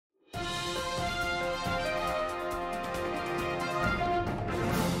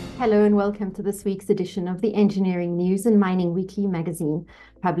Hello and welcome to this week's edition of the Engineering News and Mining Weekly magazine,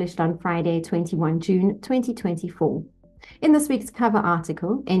 published on Friday, 21 June 2024. In this week's cover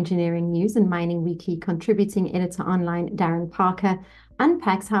article, Engineering News and Mining Weekly contributing editor online Darren Parker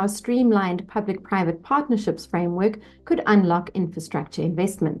unpacks how a streamlined public-private partnerships framework could unlock infrastructure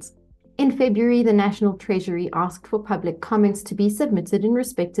investments. In February, the National Treasury asked for public comments to be submitted in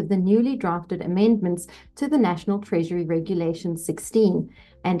respect of the newly drafted amendments to the National Treasury Regulation 16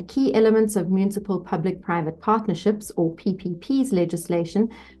 and key elements of municipal public-private partnerships, or PPPs, legislation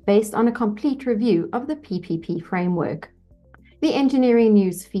based on a complete review of the PPP framework. The Engineering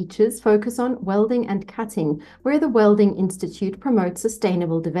News features focus on welding and cutting, where the Welding Institute promotes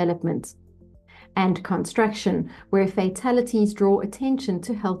sustainable development, and construction, where fatalities draw attention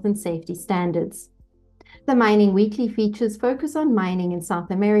to health and safety standards. The Mining Weekly features focus on mining in South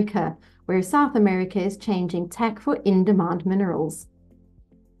America, where South America is changing tack for in-demand minerals,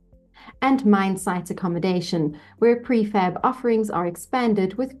 and mine site accommodation, where prefab offerings are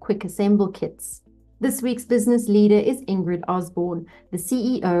expanded with quick assemble kits. This week's business leader is Ingrid Osborne, the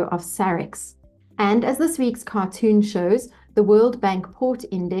CEO of Sarex. And as this week's cartoon shows, the World Bank Port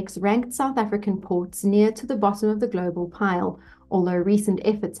Index ranked South African ports near to the bottom of the global pile, although recent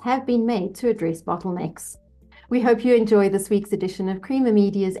efforts have been made to address bottlenecks. We hope you enjoy this week's edition of Creamer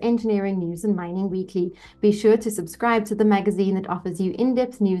Media's Engineering News and Mining Weekly. Be sure to subscribe to the magazine that offers you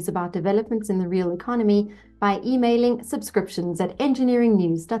in-depth news about developments in the real economy by emailing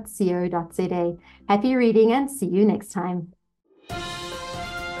subscriptions@engineeringnews.co.za. Happy reading and see you next time.